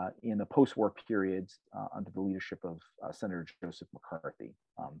in the post-war periods under the leadership of Senator Joseph McCarthy.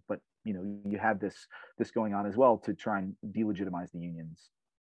 But you had this going on as well to try and delegitimize the unions.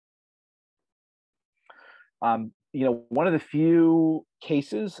 One of the few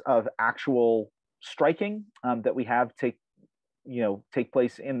cases of actual striking that we have take take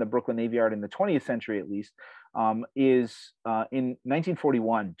place in the Brooklyn Navy Yard in the 20th century, at least, is in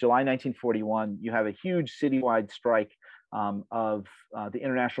 1941, July 1941, you have a huge citywide strike of the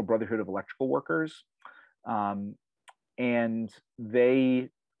International Brotherhood of Electrical Workers. And they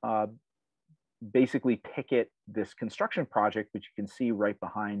basically picket this construction project, which you can see right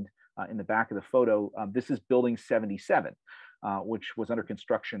behind in the back of the photo. This is Building 77, which was under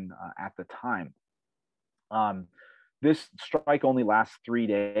construction at the time. This strike only lasts 3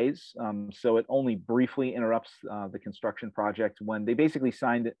 days, so it only briefly interrupts the construction project when they basically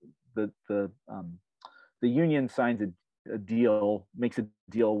signed the union signs a deal, makes a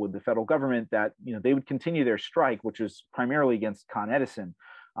deal with the federal government that they would continue their strike, which was primarily against Con Edison,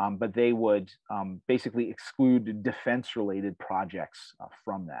 but they would basically exclude defense-related projects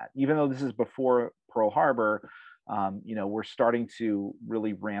from that. Even though this is before Pearl Harbor, we're starting to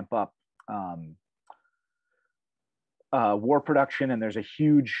really ramp up war production, and there's a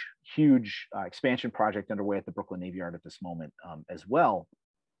huge expansion project underway at the Brooklyn Navy Yard at this moment as well.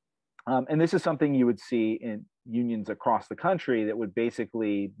 And this is something you would see in unions across the country that would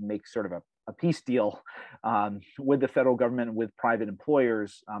basically make sort of a peace deal with the federal government and with private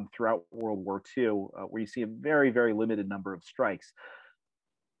employers throughout World War II, where you see a very, very limited number of strikes.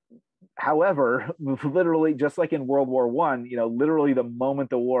 However, literally, just like in World War I, literally the moment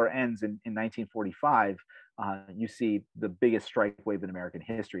the war ends in 1945, you see the biggest strike wave in American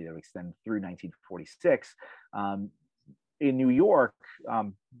history that would extend through 1946. In New York,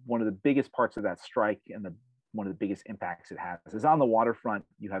 one of the biggest parts of that strike and one of the biggest impacts it has is on the waterfront.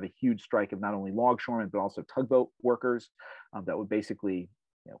 You have a huge strike of not only longshoremen, but also tugboat workers that would basically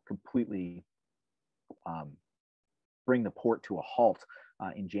completely bring the port to a halt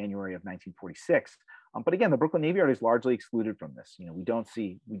in January of 1946. But again, the Brooklyn Navy Yard is largely excluded from this. We don't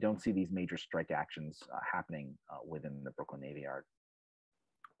see these major strike actions happening within the Brooklyn Navy Yard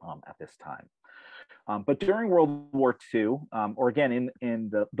at this time. But during World War II, or again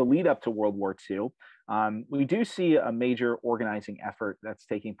in the lead up to World War II, we do see a major organizing effort that's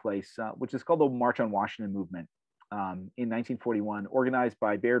taking place, which is called the March on Washington movement in 1941, organized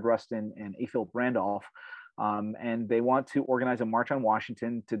by Bayard Rustin and A. Philip Randolph. And they want to organize a March on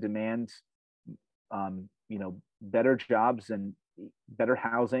Washington to demand better jobs and better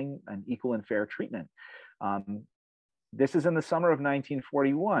housing and equal and fair treatment. This is in the summer of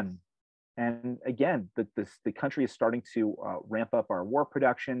 1941. And again, the country is starting to ramp up our war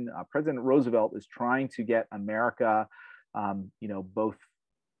production. President Roosevelt is trying to get America, both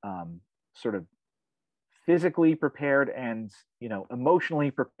sort of physically prepared and,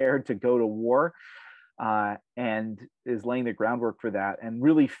 emotionally prepared to go to war. And is laying the groundwork for that, and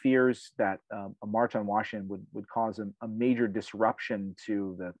really fears that a March on Washington would cause a major disruption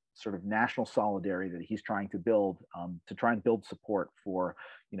to the sort of national solidarity that he's trying to build, to try and build support for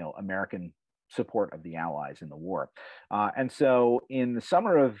American support of the Allies in the war. And so in the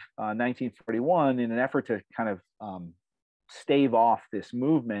summer of 1941, in an effort to kind of stave off this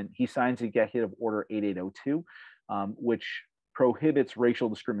movement, he signs Executive Order 8802, which prohibits racial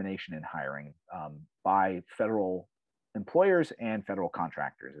discrimination in hiring by federal employers and federal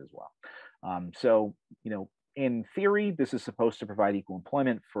contractors as well. So, in theory, this is supposed to provide equal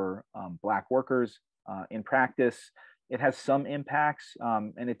employment for Black workers. In practice, it has some impacts,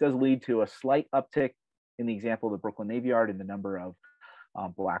 and it does lead to a slight uptick in the example of the Brooklyn Navy Yard in the number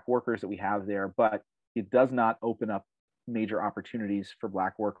of Black workers that we have there, but it does not open up major opportunities for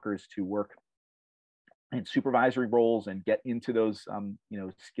Black workers to work in supervisory roles and get into those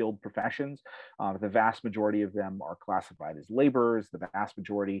skilled professions. The vast majority of them are classified as laborers. The vast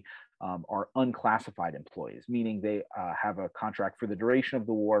majority are unclassified employees, meaning they have a contract for the duration of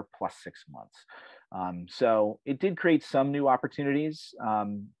the war plus 6 months. So it did create some new opportunities,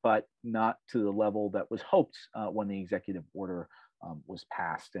 but not to the level that was hoped when the executive order was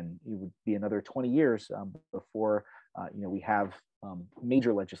passed. And it would be another 20 years before we have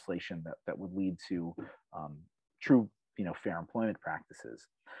major legislation that would lead to true, fair employment practices.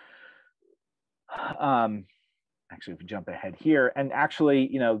 Actually, if we jump ahead here, and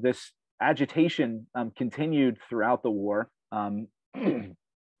actually, this agitation continued throughout the war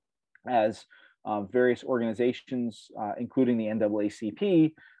as various organizations, including the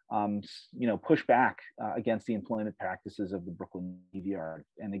NAACP, push back against the employment practices of the Brooklyn Navy Yard.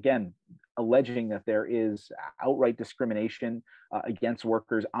 And again, alleging that there is outright discrimination against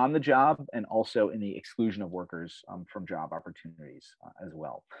workers on the job and also in the exclusion of workers from job opportunities as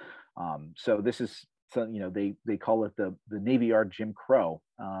well. So this is, they call it the Navy Yard Jim Crow,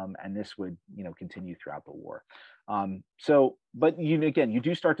 and this would, continue throughout the war. But again, you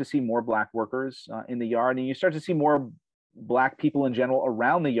do start to see more Black workers in the yard, and you start to see more Black people in general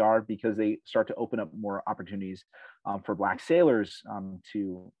around the yard, because they start to open up more opportunities for Black sailors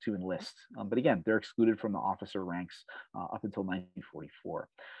to enlist. But again, they're excluded from the officer ranks up until 1944.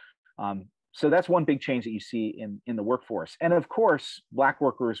 So that's one big change that you see in the workforce. And of course, Black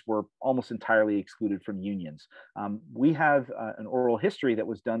workers were almost entirely excluded from unions. We have an oral history that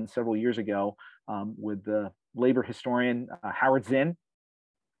was done several years ago with the labor historian Howard Zinn.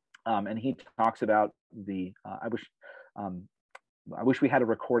 And he talks about the, I wish we had a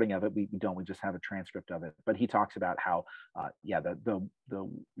recording of it. We don't. We just have a transcript of it. But he talks about how, the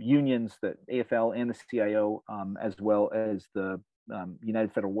unions, the AFL and the CIO, as well as the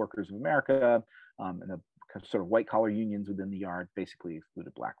United Federal Workers of America, and the sort of white collar unions within the yard, basically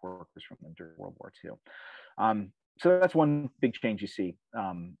excluded Black workers from them during World War II. So that's one big change you see.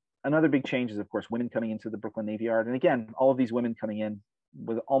 Another big change is, of course, women coming into the Brooklyn Navy Yard. And again, all of these women coming in,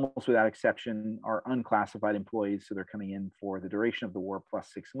 with almost without exception, are unclassified employees. So they're coming in for the duration of the war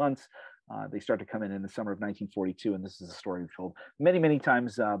plus 6 months. They start to come in the summer of 1942. And this is a story we've told many, many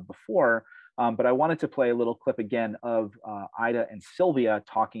times before. But I wanted to play a little clip again of Ida and Sylvia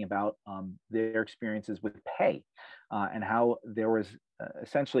talking about their experiences with pay and how there was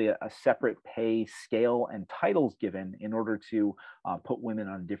essentially a separate pay scale and titles given in order to put women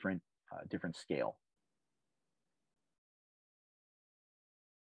on a different scale.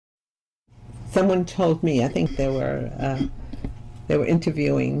 Someone told me, I think they were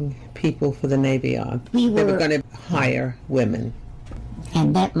interviewing people for the Navy Yard. They were going to hire women.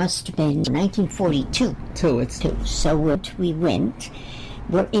 And that must have been 1942. So we went,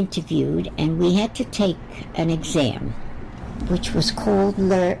 were interviewed, and we had to take an exam, which was called, we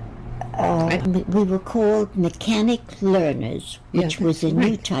were called mechanic learners, which was a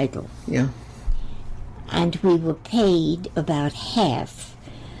new title. Yeah. And we were paid about half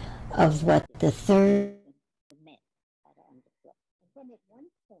of what the third meant at an underclock. And then at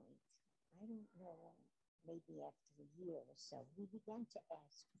one point, I don't know, maybe after a year or so, we began to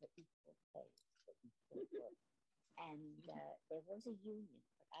ask for equal pay for equal work. And there was a union,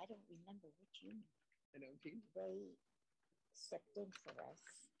 but I don't remember which union. They stepped in for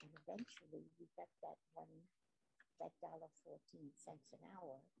us, and eventually we got that $1.14 an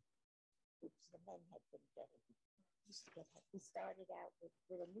hour, which the men had been getting. We started out with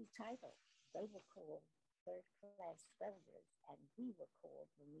a new title. They were called third-class welders, and we were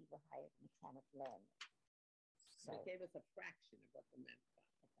called, when we were hired, mechanic learners. So they gave us a fraction of what the men got.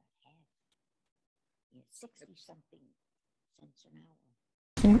 About half. Yeah, 60-something cents an hour.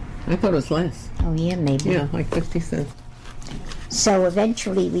 I thought it was less. Oh, yeah, maybe. Yeah, like 50 cents. So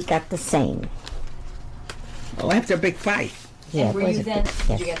eventually we got the same. Oh, after a big fight. Yeah, and were you then,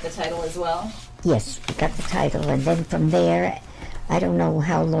 did you get the title as well? Yes, we got the title, and then from there, I don't know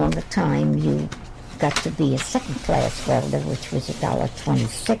how long a time you got to be a second-class welder, which was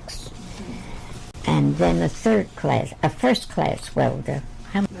 $1.26, and then a first-class welder.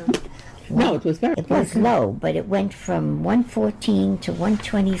 No, it was very. It was low, but it went from 114 to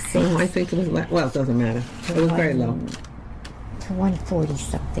 126. I think it was well, it doesn't matter. It was very low. To 140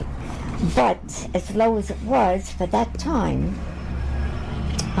 something, but as low as it was for that time,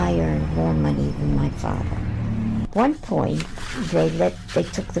 I earned more money than my father. At one point, they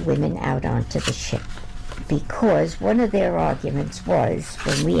took the women out onto the ship because one of their arguments was,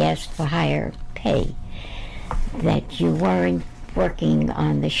 when we asked for higher pay, that you weren't working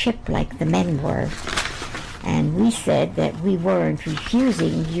on the ship like the men were. And we said that we weren't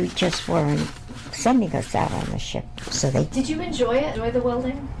refusing, you just weren't sending us out on the ship. So they... Did you enjoy the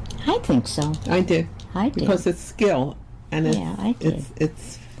welding? I think so. I did. I did. Because it's skill, and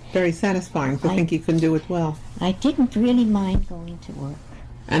it's very satisfying to think you can do it well. I didn't really mind going to work.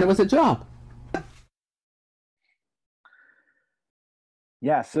 And it was a job.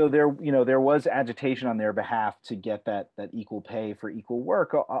 Yeah, so there was agitation on their behalf to get that equal pay for equal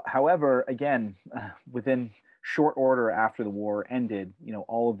work. However, again, within short order after the war ended,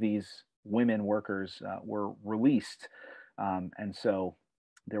 all of these women workers were released, and so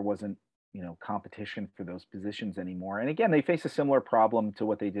there wasn't competition for those positions anymore. And again, they face a similar problem to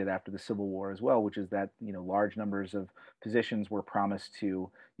what they did after the Civil War as well, which is that large numbers of positions were promised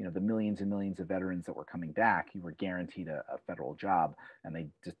to the millions and millions of veterans that were coming back. You were guaranteed a federal job, and they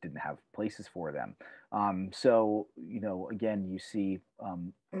just didn't have places for them. So again, you see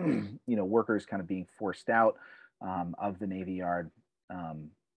workers kind of being forced out of the Navy Yard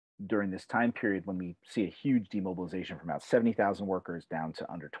during this time period, when we see a huge demobilization from about 70,000 workers down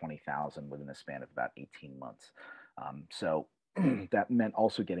to under 20,000 within a span of about 18 months. So that meant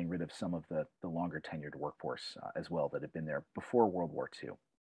also getting rid of some of the longer tenured workforce as well that had been there before World War II.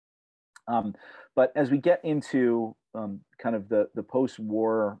 But as we get into kind of the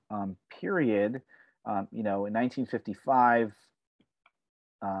post-war period, in 1955,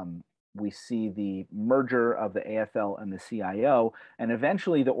 we see the merger of the AFL and the CIO, and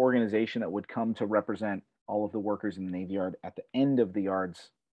eventually the organization that would come to represent all of the workers in the Navy Yard at the end of the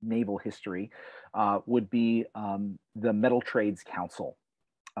Yard's naval history would be the Metal Trades Council.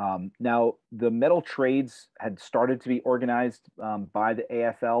 Now, the metal trades had started to be organized by the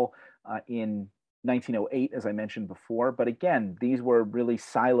AFL in 1908, as I mentioned before. But again, these were really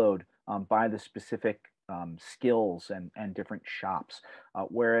siloed by the specific skills and different shops.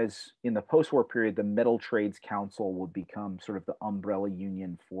 Whereas in the post-war period, the Metal Trades Council would become sort of the umbrella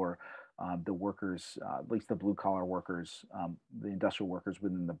union for the workers, at least the blue-collar workers, the industrial workers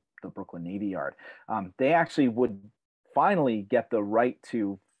within the Brooklyn Navy Yard. They actually would finally get the right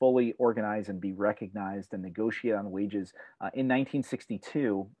to fully organize and be recognized and negotiate on wages in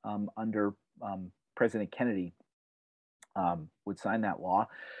 1962 under President Kennedy would sign that law.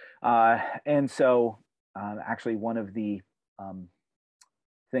 And so actually one of the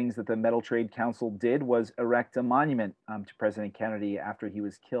things that the Metal Trade Council did was erect a monument to President Kennedy after he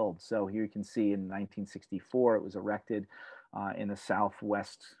was killed. So here you can see in 1964, it was erected in the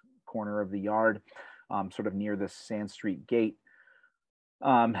southwest corner of the yard, sort of near the Sand Street Gate.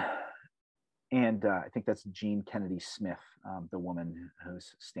 And I think that's Jean Kennedy Smith, the woman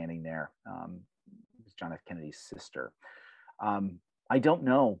who's standing there. John F. Kennedy's sister. I don't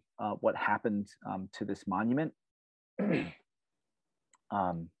know what happened to this monument.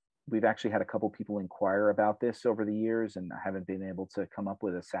 We've actually had a couple people inquire about this over the years, and I haven't been able to come up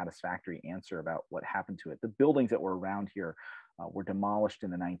with a satisfactory answer about what happened to it. The buildings that were around here were demolished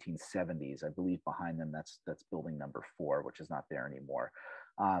in the 1970s. I believe behind them, that's building number 4, which is not there anymore.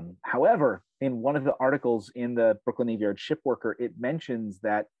 However, in one of the articles in the Brooklyn Navy Yard Shipworker, it mentions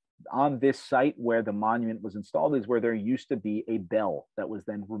that on this site where the monument was installed is where there used to be a bell that was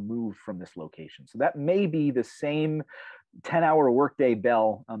then removed from this location. So that may be the same 10-hour workday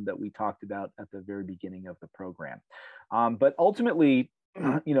bell that we talked about at the very beginning of the program. But ultimately,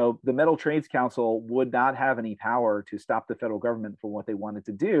 the Metal Trades Council would not have any power to stop the federal government from what they wanted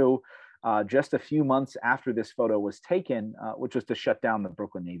to do just a few months after this photo was taken, which was to shut down the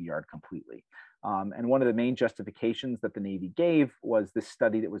Brooklyn Navy Yard completely. And one of the main justifications that the Navy gave was this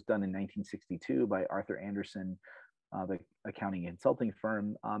study that was done in 1962 by Arthur Anderson, the accounting and consulting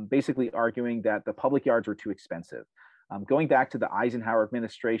firm, basically arguing that the public yards were too expensive. Going back to the Eisenhower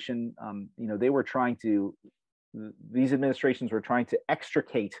administration, they were trying to, these administrations were trying to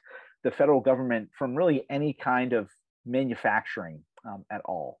extricate the federal government from really any kind of manufacturing at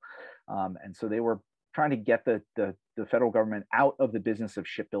all. And so they were trying to get the federal government out of the business of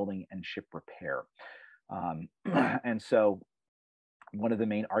shipbuilding and ship repair. And so one of the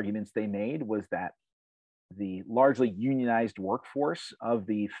main arguments they made was that the largely unionized workforce of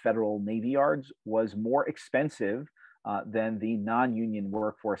the federal Navy yards was more expensive than the non-union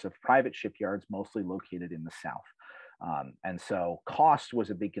workforce of private shipyards, mostly located in the South. And so cost was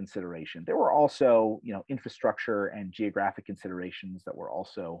a big consideration. There were also, infrastructure and geographic considerations that were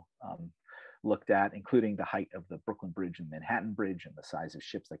also looked at, including the height of the Brooklyn Bridge and Manhattan Bridge and the size of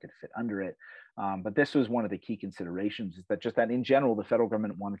ships that could fit under it. But this was one of the key considerations, is that in general, the federal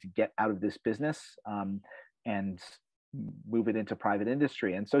government wanted to get out of this business and move it into private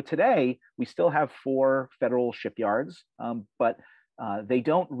industry. And so today we still have 4 federal shipyards, but they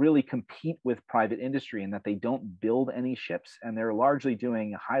don't really compete with private industry in that they don't build any ships, and they're largely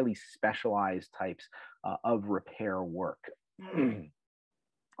doing highly specialized types of repair work.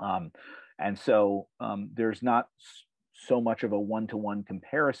 And so there's not so much of a one-to-one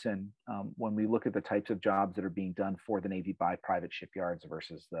comparison when we look at the types of jobs that are being done for the Navy by private shipyards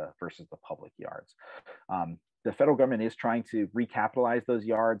versus the public yards. The federal government is trying to recapitalize those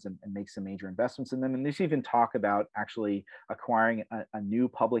yards and make some major investments in them. And there's even talk about actually acquiring a new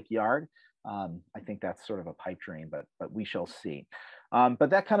public yard. I think that's sort of a pipe dream, but we shall see.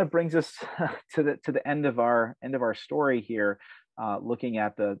 But that kind of brings us to the end of our story here. Looking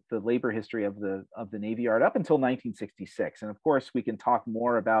at the labor history of the Navy Yard up until 1966, and of course we can talk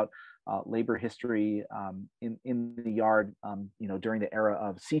more about labor history in the yard, during the era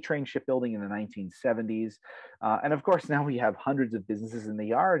of sea train shipbuilding in the 1970s, and of course now we have hundreds of businesses in the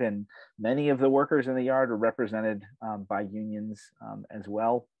yard, and many of the workers in the yard are represented by unions as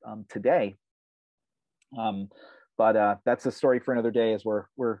well today. But that's a story for another day, as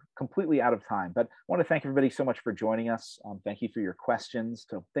we're completely out of time. But I want to thank everybody so much for joining us. Thank you for your questions.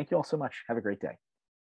 So thank you all so much. Have a great day.